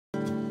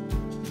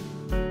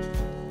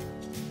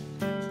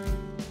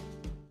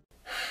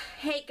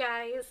Hey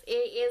guys, it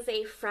is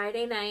a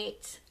Friday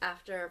night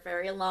after a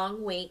very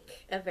long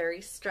week, a very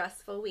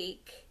stressful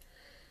week,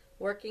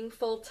 working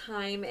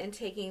full-time and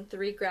taking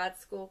 3 grad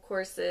school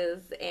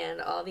courses and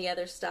all the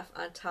other stuff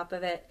on top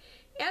of it.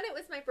 And it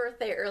was my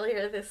birthday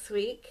earlier this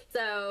week,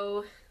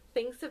 so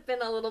things have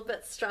been a little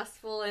bit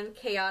stressful and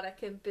chaotic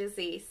and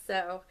busy.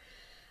 So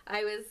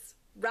I was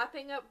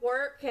wrapping up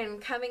work and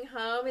coming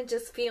home and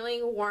just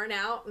feeling worn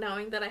out,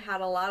 knowing that I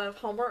had a lot of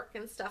homework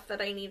and stuff that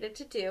I needed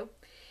to do.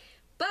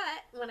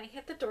 But when I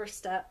hit the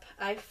doorstep,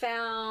 I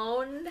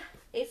found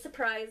a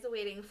surprise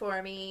waiting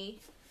for me.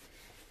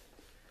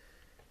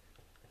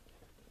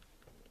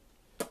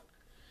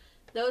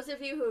 Those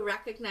of you who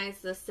recognize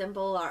this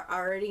symbol are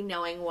already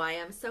knowing why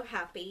I'm so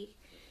happy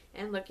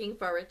and looking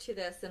forward to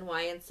this, and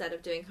why instead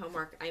of doing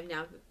homework, I'm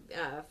now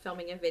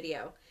filming a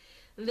video.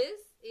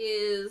 This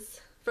is,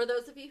 for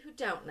those of you who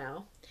don't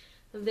know,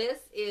 this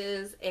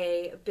is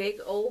a big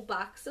old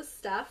box of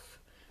stuff,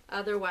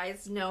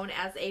 otherwise known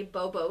as a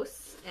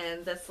Bobos,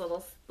 and this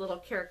little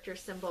character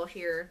symbol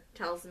here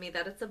tells me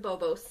that it's a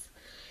Bobos.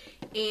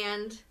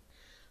 And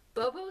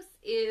Bobos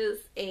is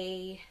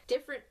a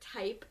different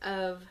type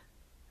of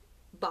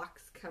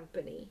box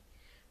company.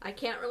 I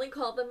can't really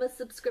call them a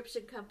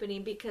subscription company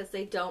because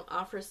they don't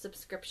offer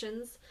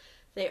subscriptions.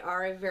 They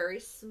are a very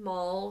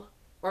small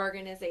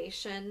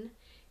organization,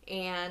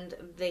 and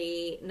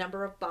the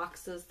number of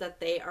boxes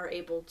that they are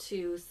able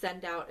to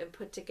send out and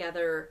put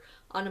together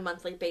on a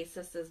monthly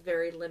basis is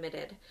very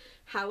limited.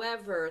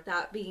 However,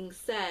 that being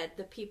said,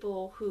 the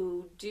people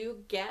who do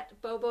get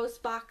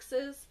Bobos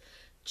boxes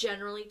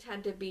generally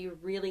tend to be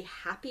really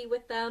happy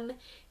with them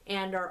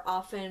and are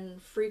often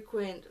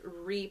frequent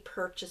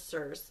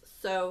repurchasers.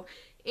 So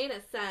in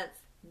a sense,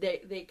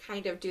 they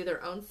kind of do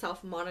their own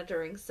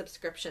self-monitoring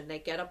subscription. They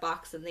get a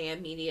box and they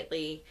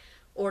immediately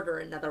order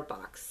another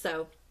box.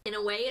 So in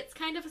a way, it's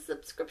kind of a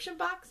subscription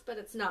box, but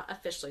it's not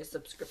officially a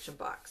subscription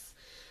box.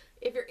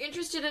 If you're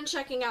interested in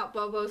checking out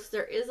Bobos,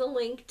 there is a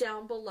link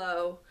down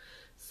below.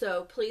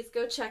 So please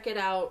go check it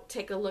out,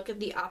 take a look at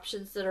the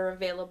options that are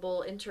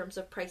available in terms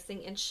of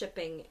pricing and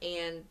shipping,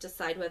 and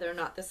decide whether or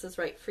not this is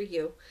right for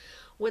you.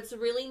 What's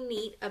really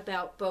neat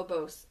about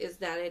Bobos is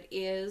that it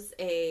is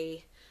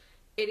a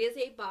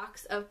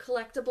box of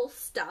collectible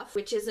stuff,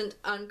 which isn't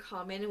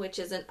uncommon, which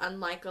isn't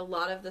unlike a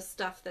lot of the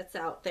stuff that's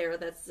out there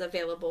that's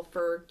available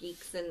for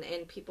geeks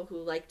and people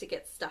who like to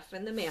get stuff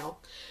in the mail.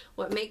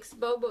 What makes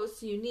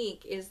Bobos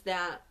unique is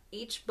that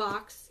each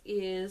box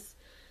is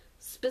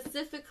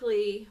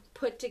specifically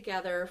put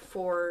together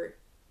for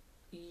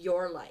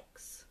your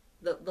likes,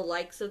 the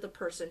likes of the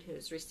person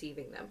who's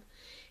receiving them.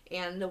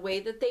 And the way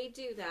that they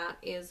do that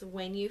is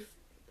when you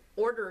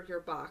order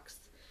your box,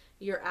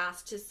 you're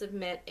asked to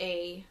submit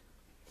a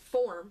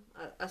form,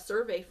 a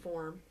survey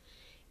form,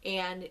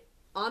 and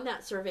on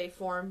that survey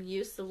form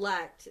you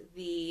select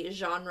the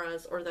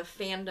genres or the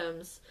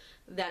fandoms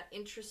that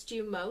interest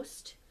you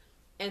most,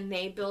 and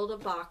they build a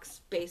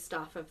box based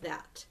off of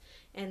that.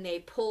 And they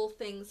pull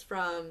things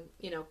from,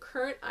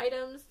 current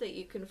items that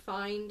you can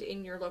find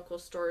in your local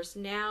stores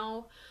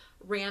now,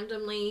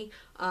 randomly,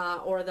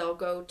 or they'll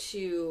go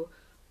to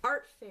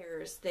art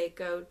fairs, they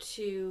go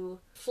to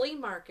flea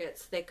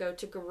markets, they go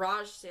to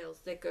garage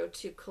sales, they go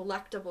to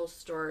collectible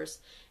stores,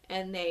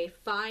 and they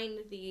find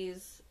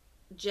these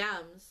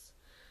gems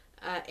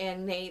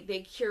and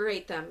they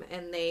curate them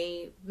and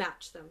they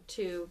match them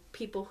to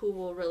people who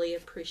will really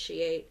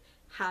appreciate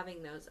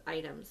having those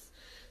items.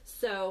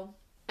 So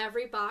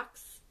every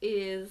box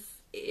is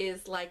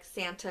like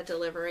Santa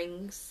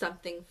delivering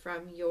something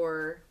from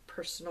your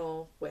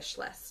personal wish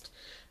list.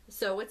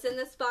 So what's in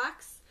this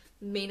box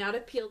may not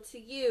appeal to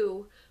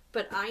you,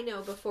 but I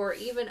know before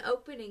even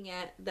opening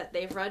it that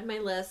they've read my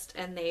list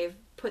and they've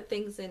put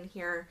things in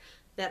here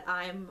that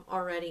I'm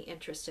already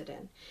interested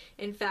in.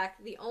 In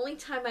fact, the only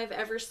time I've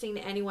ever seen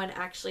anyone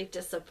actually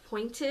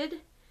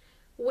disappointed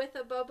with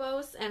a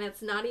Bobos, and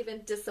it's not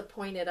even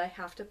disappointed, I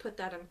have to put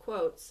that in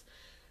quotes,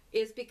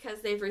 is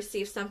because they've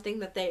received something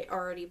that they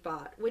already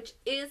bought, which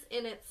is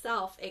in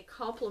itself a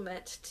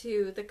compliment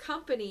to the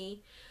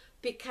company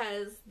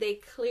because they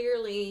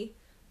clearly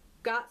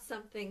got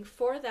something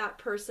for that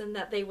person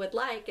that they would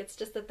like. It's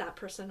just that that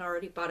person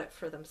already bought it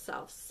for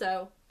themselves.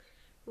 So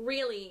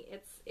really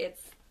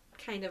it's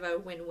kind of a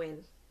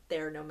win-win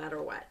there no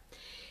matter what.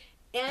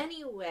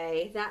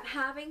 Anyway, that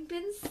having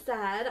been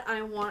said,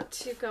 I want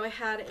to go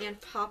ahead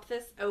and pop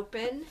this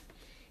open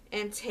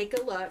and take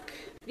a look.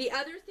 The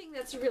other thing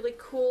that's really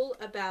cool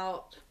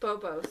about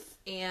Bobos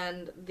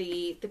and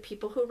the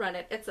people who run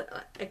it, it's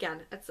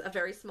a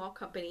very small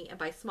company, and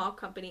by small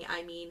company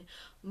I mean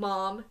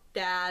mom,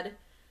 dad,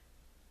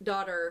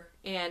 daughter,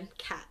 and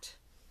cat,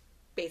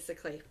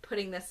 basically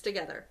putting this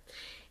together.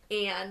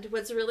 And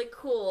what's really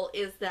cool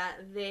is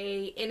that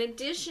they, in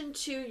addition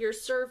to your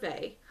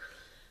survey,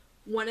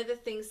 one of the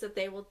things that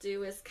they will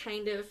do is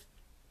kind of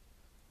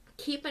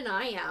keep an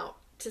eye out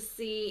to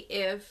see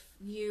if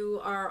you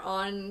are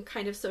on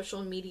kind of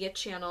social media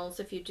channels,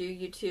 if you do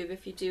YouTube,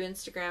 if you do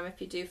Instagram, if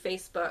you do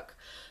Facebook.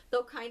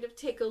 They'll kind of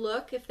take a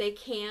look, if they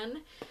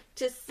can,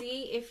 to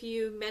see if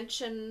you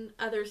mention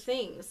other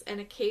things. And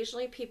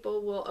occasionally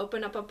people will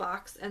open up a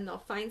box and they'll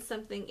find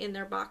something in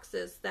their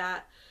boxes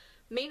that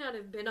may not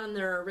have been on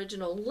their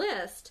original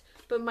list,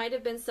 but might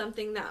have been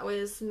something that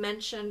was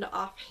mentioned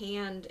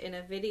offhand in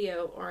a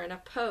video or in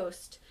a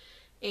post,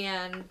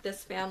 and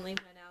this family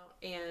went out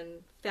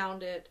and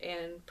found it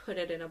and put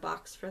it in a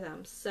box for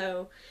them.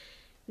 So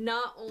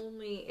not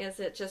only is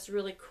it just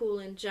really cool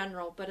in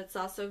general, but it's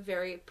also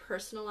very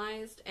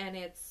personalized, and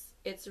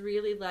it's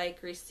really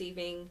like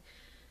receiving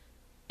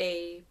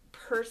a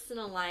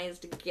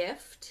personalized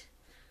gift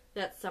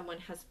that someone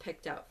has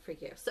picked out for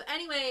you. So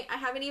anyway, I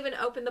haven't even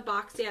opened the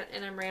box yet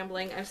and I'm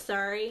rambling. I'm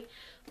sorry,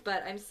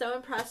 but I'm so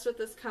impressed with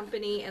this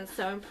company and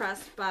so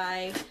impressed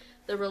by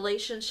the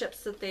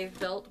relationships that they've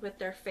built with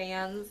their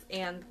fans,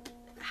 and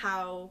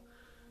how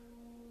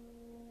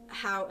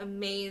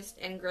amazed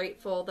and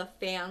grateful the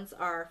fans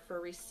are for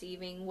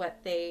receiving what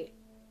they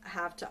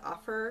have to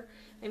offer.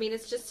 I mean,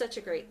 it's just such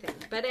a great thing.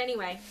 But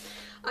anyway,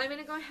 I'm going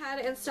to go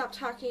ahead and stop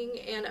talking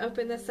and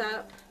open this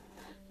up.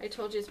 I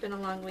told you it's been a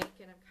long week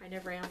and I'm kind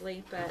of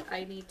rambly, but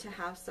I need to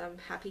have some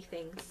happy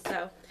things.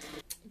 So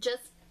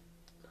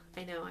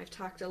I know I've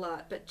talked a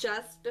lot, but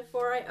just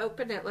before I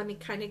open it, let me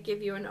kind of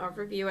give you an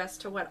overview as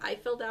to what I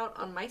filled out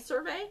on my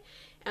survey,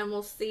 and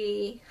we'll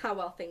see how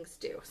well things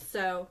do.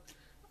 So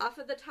off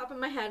of the top of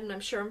my head, and I'm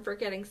sure I'm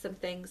forgetting some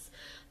things,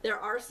 there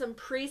are some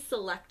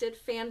pre-selected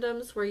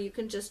fandoms where you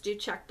can just do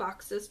check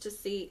boxes to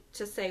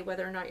say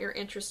whether or not you're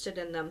interested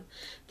in them.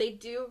 They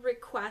do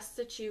request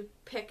that you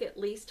pick at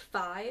least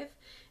 5,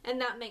 and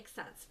that makes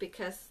sense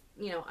because,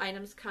 you know,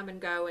 items come and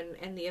go,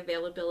 and the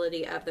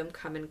availability of them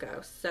come and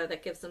go, so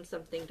that gives them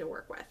something to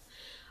work with.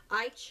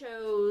 I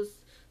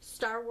chose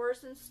Star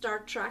Wars and Star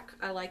Trek.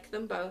 I like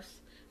them both.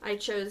 I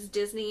chose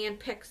Disney and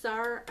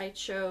Pixar. I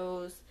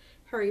chose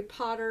Harry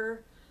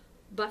Potter,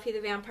 Buffy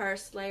the Vampire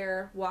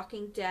Slayer,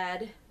 Walking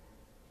Dead.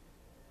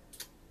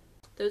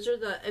 Those are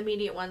the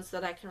immediate ones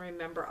that I can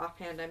remember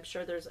offhand. I'm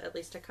sure there's at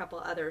least a couple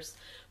others,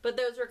 but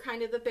those were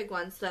kind of the big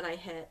ones that I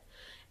hit.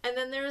 And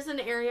then there's an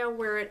area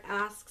where it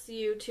asks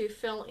you to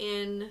fill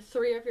in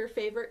 3 of your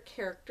favorite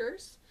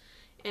characters,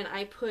 and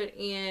I put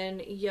in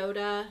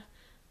Yoda,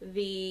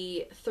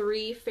 the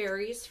 3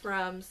 fairies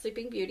from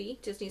Sleeping Beauty,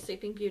 Disney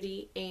Sleeping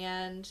Beauty,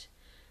 and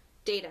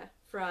Data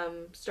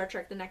from Star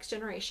Trek The Next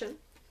Generation.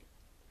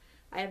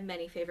 I have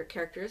many favorite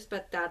characters,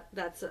 but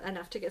that's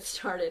enough to get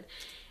started.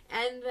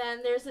 And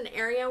then there's an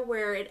area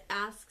where it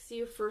asks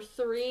you for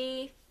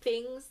 3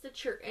 things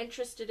that you're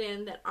interested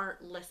in that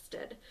aren't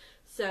listed.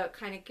 So it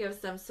kind of gives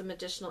them some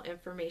additional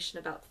information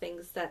about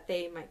things that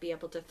they might be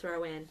able to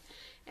throw in.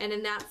 And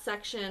in that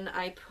section,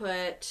 I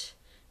put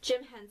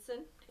Jim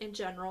Henson in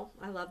general.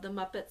 I love the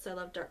Muppets. I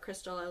love Dark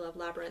Crystal. I love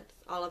Labyrinth.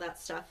 All of that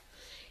stuff.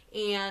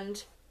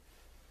 And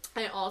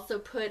I also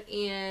put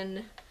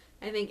in,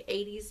 I think,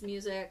 80s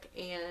music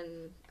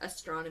and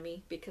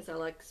astronomy because I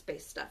like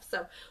space stuff.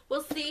 So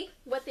we'll see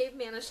what they've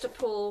managed to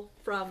pull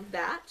from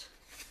that.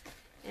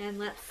 And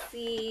let's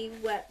see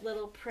what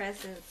little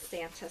presents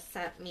Santa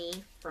sent me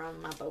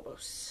from my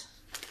Bobos.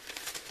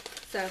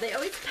 So they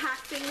always pack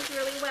things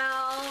really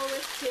well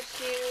with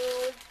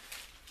tissue.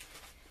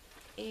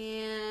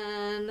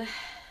 And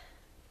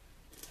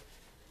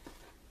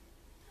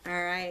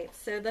alright,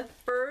 so the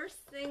first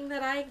thing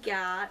that I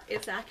got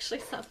is actually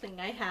something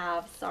I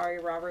have. Sorry,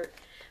 Robert.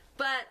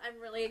 But I'm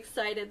really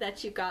excited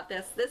that you got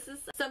this. This is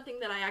something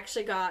that I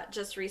actually got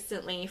just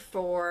recently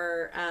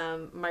for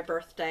my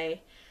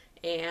birthday.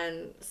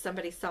 And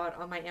somebody saw it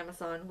on my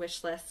Amazon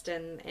wish list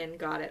and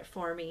got it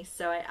for me.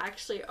 So I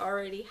actually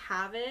already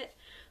have it.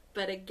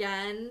 But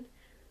again,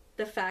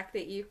 the fact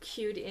that you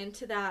queued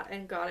into that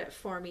and got it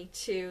for me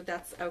too,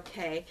 that's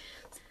okay.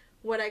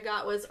 What I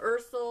got was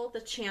Ursel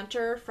the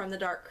Chanter from the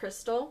Dark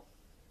Crystal.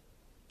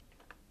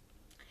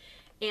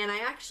 And I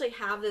actually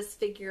have this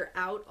figure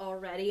out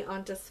already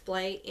on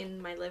display in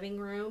my living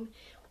room.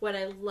 What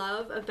I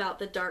love about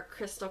the Dark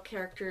Crystal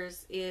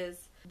characters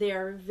is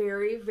they're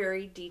very,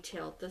 very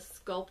detailed. The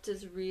sculpt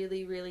is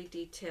really, really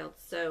detailed.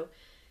 So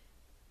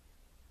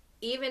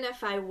even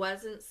if I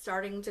wasn't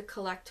starting to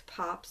collect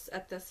pops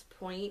at this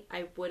point,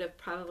 I would have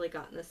probably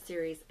gotten this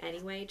series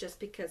anyway, just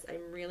because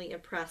I'm really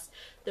impressed.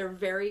 They're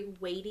very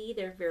weighty,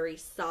 they're very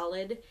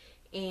solid,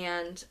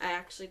 and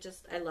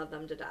I love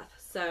them to death.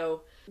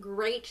 So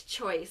great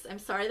choice. I'm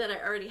sorry that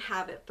I already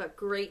have it, but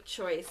great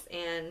choice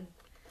and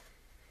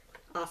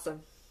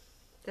awesome.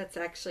 That's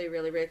actually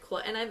really, really cool.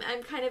 And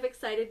I'm kind of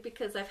excited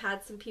because I've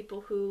had some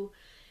people who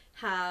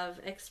have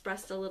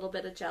expressed a little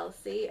bit of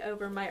jealousy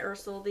over my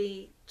Ursel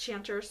the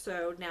Chanter,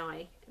 so now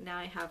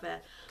I have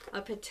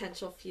a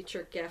potential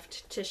future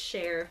gift to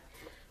share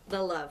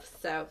the love.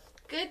 So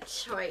good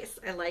choice.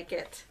 I like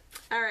it.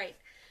 All right.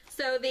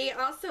 So they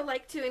also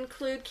like to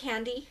include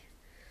candy.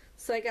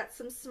 So I got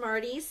some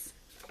Smarties.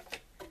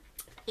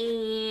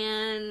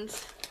 And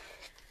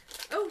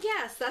oh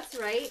yes, that's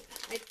right.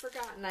 I'd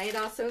forgotten. I had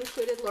also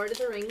included Lord of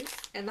the Rings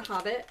and The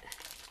Hobbit.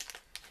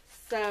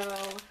 So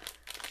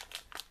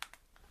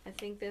I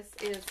think this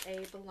is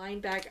a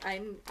blind bag.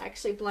 I'm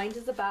actually blind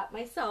as a bat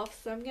myself,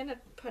 so I'm going to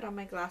put on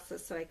my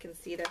glasses so I can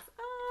see this.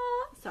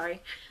 Ah,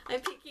 sorry. I'm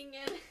peeking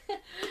in.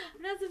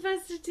 I'm not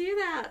supposed to do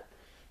that.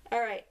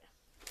 All right.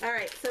 All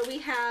right, so we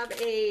have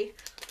a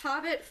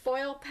Hobbit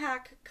foil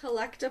pack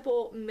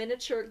collectible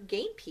miniature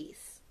game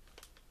piece.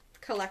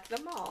 Collect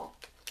them all.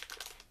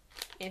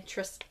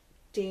 Interesting.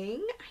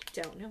 I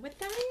don't know what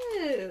that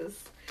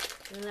is.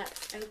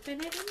 Let's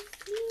open it and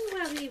see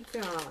what we've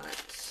got.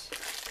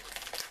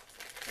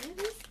 What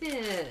is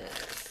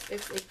this?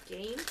 It's a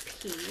game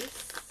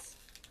piece.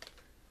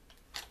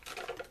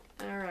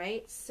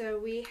 Alright, so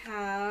we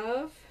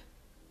have...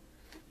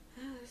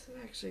 Oh, this is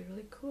actually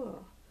really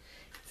cool.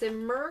 It's a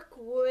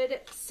Mirkwood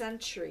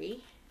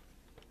Sentry.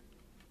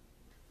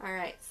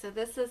 Alright, so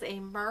this is a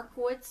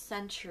Mirkwood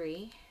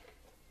Sentry.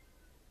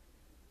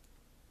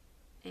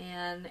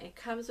 And it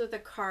comes with a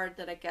card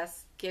that I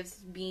guess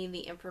gives me the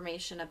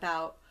information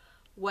about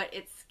what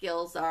its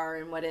skills are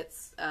and what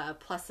its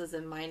pluses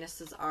and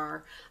minuses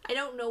are. I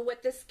don't know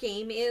what this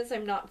game is.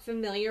 I'm not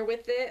familiar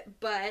with it,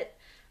 but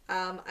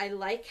I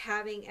like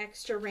having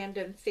extra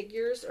random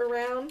figures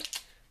around.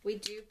 We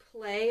do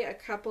play a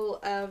couple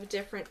of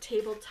different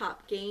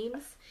tabletop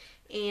games,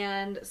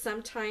 and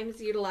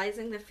sometimes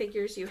utilizing the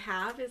figures you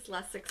have is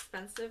less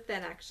expensive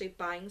than actually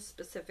buying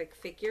specific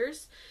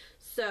figures.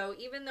 So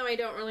even though I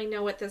don't really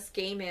know what this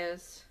game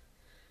is,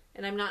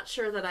 and I'm not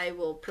sure that I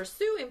will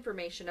pursue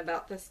information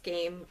about this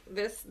game,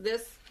 this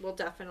will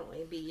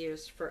definitely be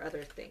used for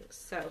other things.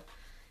 So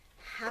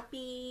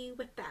happy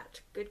with that.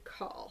 Good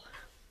call.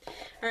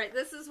 Alright,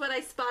 this is what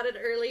I spotted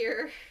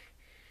earlier.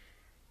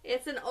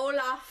 It's an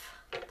Olaf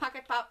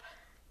Pocket Pop.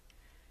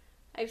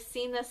 I've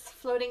seen this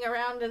floating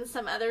around in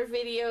some other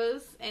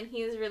videos, and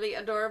he's really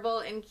adorable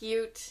and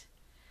cute.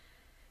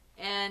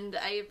 And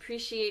I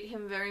appreciate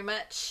him very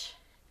much.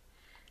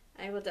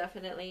 I will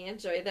definitely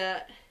enjoy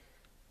that.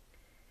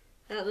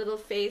 That little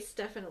face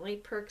definitely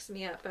perks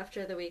me up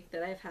after the week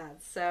that I've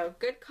had. So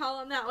good call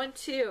on that one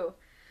too.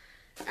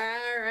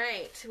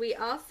 Alright, we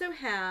also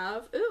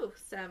have, ooh,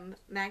 some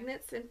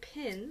magnets and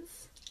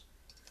pins.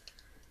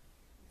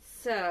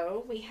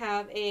 So we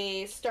have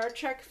a Star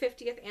Trek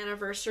 50th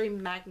anniversary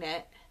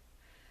magnet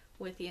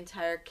with the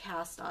entire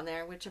cast on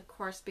there, which of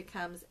course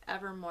becomes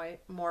ever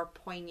more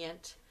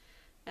poignant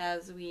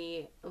as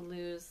we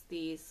lose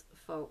these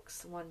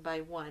folks one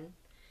by one.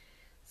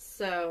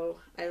 So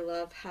I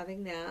love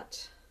having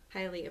that.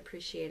 Highly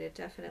appreciate it.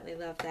 Definitely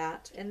love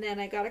that. And then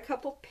I got a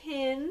couple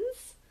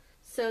pins.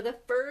 So the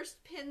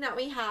first pin that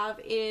we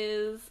have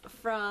is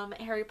from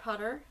Harry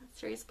Potter,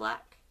 Sirius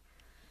Black,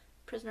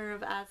 Prisoner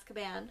of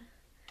Azkaban.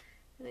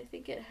 And I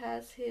think it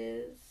has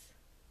his,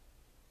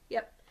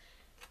 yep,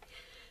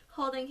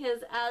 holding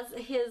his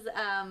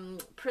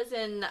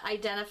prison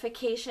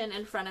identification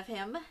in front of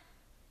him,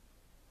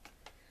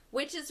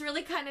 which is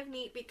really kind of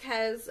neat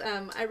because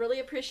I really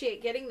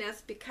appreciate getting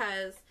this,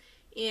 because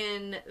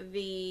in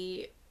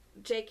the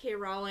J.K.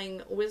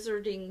 Rowling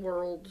Wizarding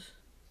World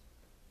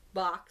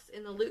box,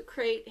 in the Loot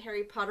Crate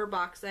Harry Potter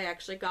box, I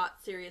actually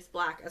got Sirius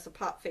Black as a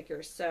pop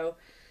figure, so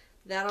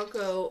that'll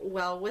go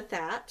well with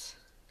that.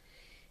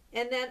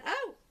 And then,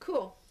 oh,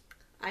 cool,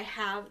 I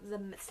have the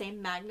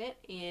same magnet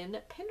in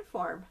pin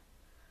form,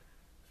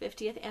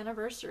 50th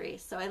anniversary,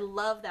 so I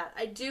love that.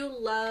 I do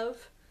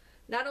love,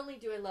 not only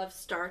do I love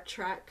Star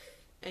Trek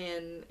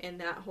and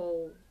that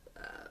whole,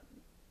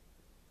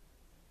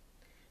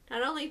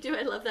 not only do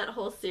I love that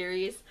whole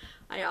series,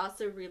 I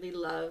also really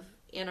love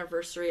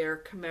anniversary or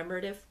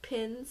commemorative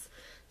pins,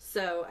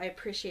 so I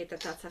appreciate that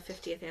that's a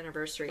 50th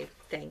anniversary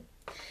thing.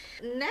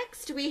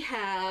 Next we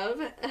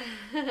have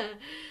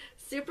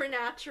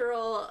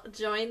Supernatural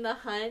Join the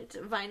Hunt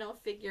vinyl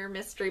figure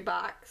mystery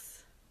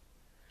box.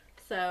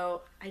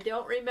 So I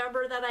don't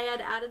remember that I had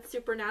added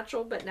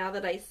Supernatural, but now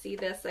that I see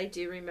this, I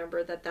do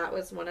remember that that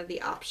was one of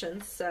the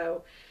options.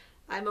 So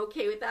I'm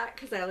okay with that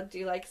because I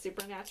do like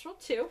Supernatural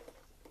too.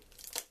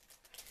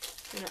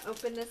 I'm going to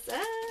open this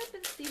up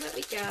and see what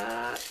we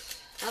got.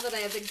 Now that I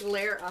have the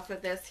glare off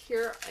of this,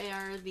 here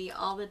are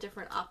all the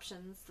different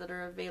options that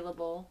are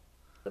available.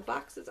 The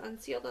box is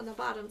unsealed on the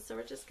bottom, so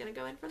we're just going to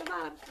go in for the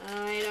bottom.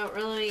 I don't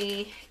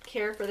really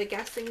care for the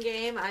guessing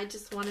game. I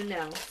just want to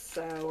know.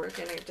 So we're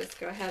going to just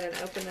go ahead and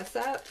open this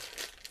up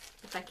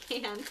if I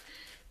can.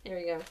 There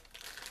we go.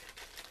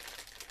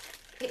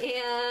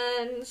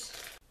 And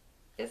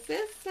is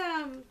this,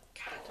 God,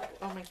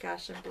 oh my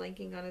gosh, I'm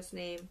blanking on his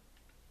name.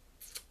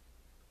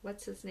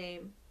 What's his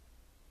name?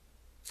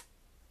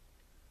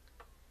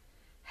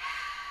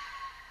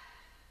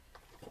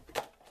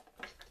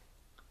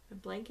 I'm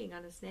blanking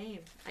on his name.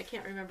 I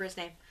can't remember his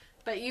name.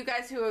 But you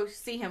guys who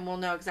see him will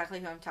know exactly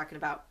who I'm talking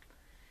about.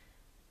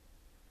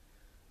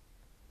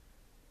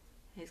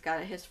 He's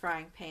got his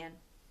frying pan.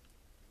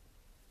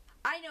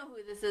 I know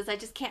who this is. I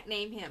just can't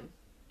name him.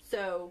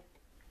 So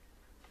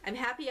I'm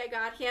happy I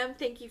got him.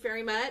 Thank you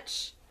very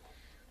much.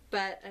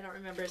 But I don't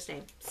remember his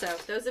name. So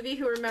those of you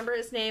who remember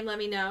his name, let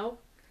me know.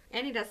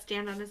 And he does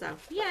stand on his own.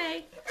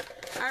 Yay!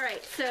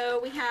 Alright, so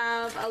we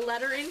have a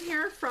letter in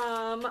here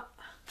from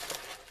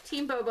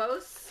Team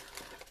Bobos.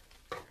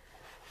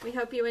 We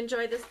hope you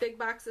enjoy this big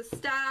box of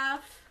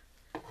stuff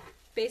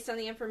based on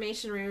the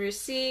information we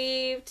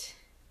received.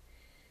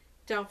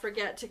 Don't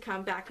forget to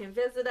come back and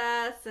visit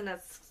us, and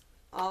it's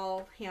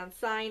all hand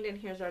signed, and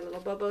here's our little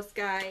Bobos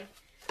guy.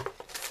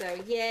 So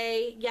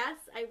yay. Yes,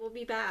 I will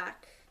be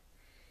back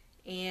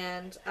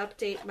and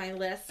update my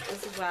list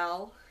as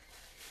well.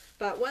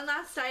 But one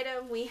last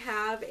item, we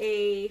have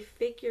a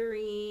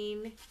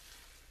figurine,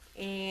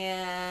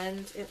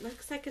 and it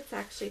looks like it's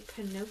actually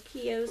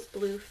Pinocchio's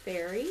Blue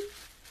Fairy.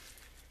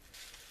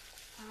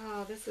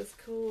 Oh, this is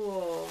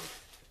cool.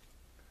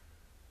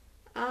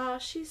 Oh,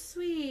 she's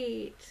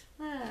sweet.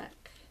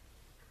 Look.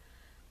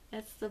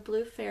 It's the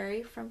Blue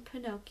Fairy from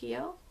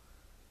Pinocchio.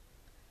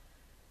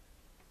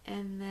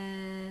 And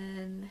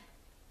then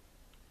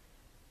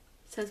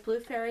it says Blue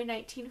Fairy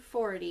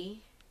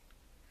 1940.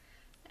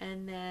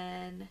 And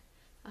then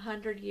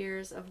 100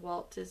 Years of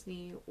Walt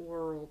Disney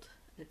World,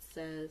 it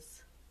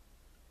says.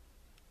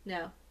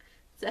 No,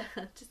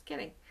 just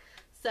kidding.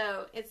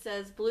 So it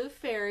says Blue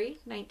Fairy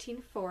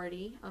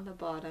 1940 on the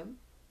bottom.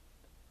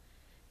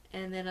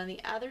 And then on the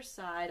other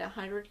side,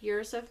 100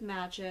 Years of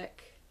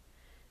Magic,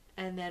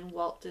 and then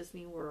Walt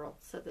Disney World.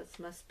 So this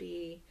must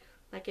be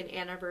like an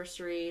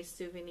anniversary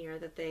souvenir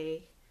that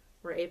they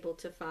were able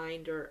to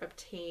find or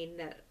obtain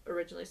that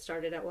originally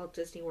started at Walt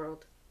Disney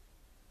World.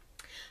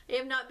 I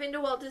have not been to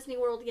Walt Disney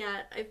World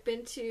yet. I've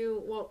been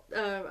to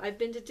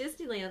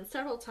Disneyland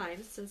several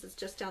times since it's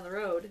just down the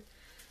road,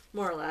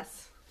 more or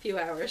less, a few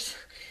hours.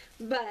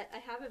 But I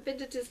haven't been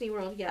to Disney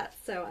World yet,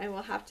 so I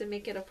will have to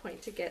make it a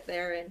point to get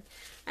there. And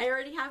I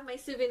already have my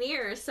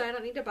souvenirs, so I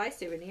don't need to buy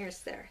souvenirs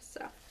there.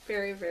 So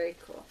very, very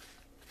cool.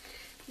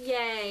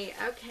 Yay.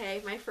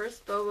 Okay, my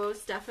first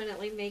Bobos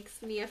definitely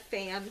makes me a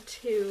fan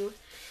too.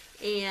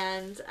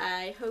 And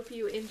I hope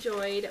you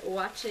enjoyed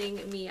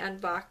watching me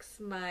unbox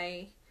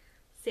my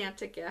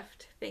Santa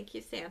gift. Thank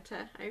you,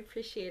 Santa. I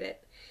appreciate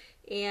it.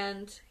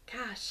 And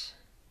gosh,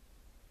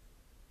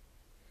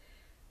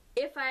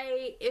 if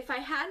I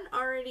hadn't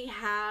already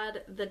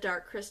had the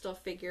Dark Crystal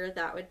figure,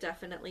 that would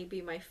definitely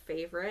be my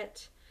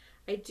favorite.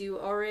 I do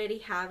already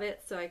have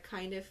it, so I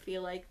kind of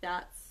feel like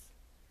that's,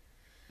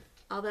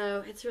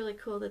 although it's really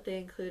cool that they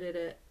included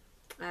it.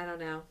 I don't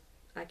know.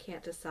 I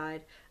can't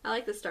decide. I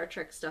like the Star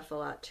Trek stuff a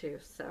lot too,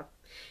 so.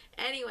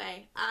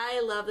 Anyway,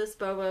 I love this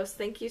Bobos.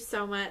 Thank you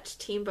so much,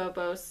 Team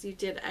Bobos. You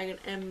did an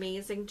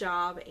amazing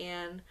job,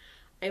 and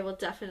I will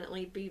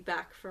definitely be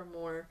back for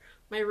more.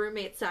 My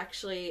roommate's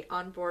actually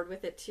on board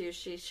with it too.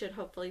 She should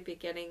hopefully be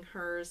getting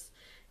hers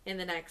in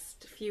the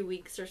next few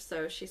weeks or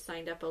so. She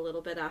signed up a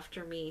little bit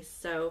after me,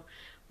 so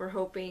we're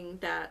hoping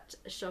that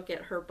she'll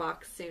get her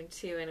box soon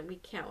too, and we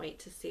can't wait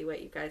to see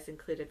what you guys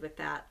included with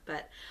that.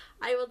 But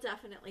I will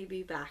definitely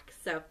be back.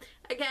 So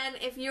again,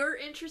 if you're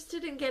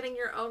interested in getting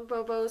your own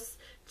Bobos,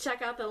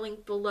 check out the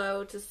link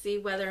below to see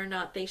whether or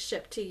not they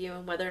ship to you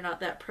and whether or not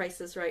that price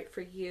is right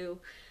for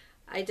you.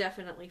 I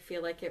definitely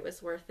feel like it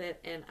was worth it,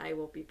 and I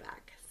will be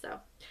back. So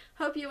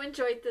hope you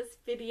enjoyed this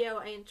video.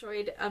 I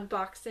enjoyed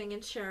unboxing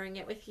and sharing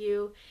it with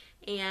you.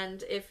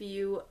 And if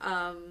you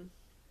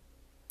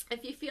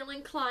feel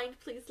inclined,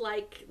 please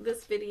like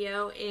this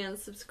video and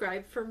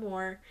subscribe for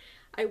more.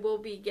 I will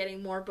be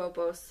getting more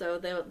Bobos, so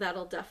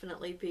that'll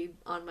definitely be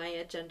on my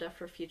agenda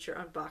for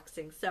future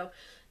unboxing. So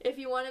if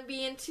you want to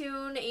be in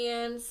tune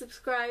and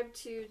subscribe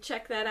to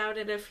check that out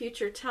at a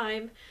future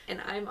time. And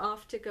I'm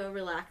off to go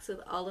relax with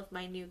all of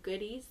my new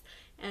goodies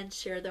and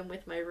share them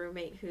with my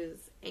roommate,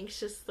 who's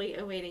anxiously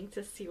awaiting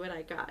to see what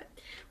I got.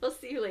 We'll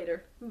see you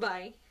later.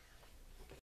 Bye.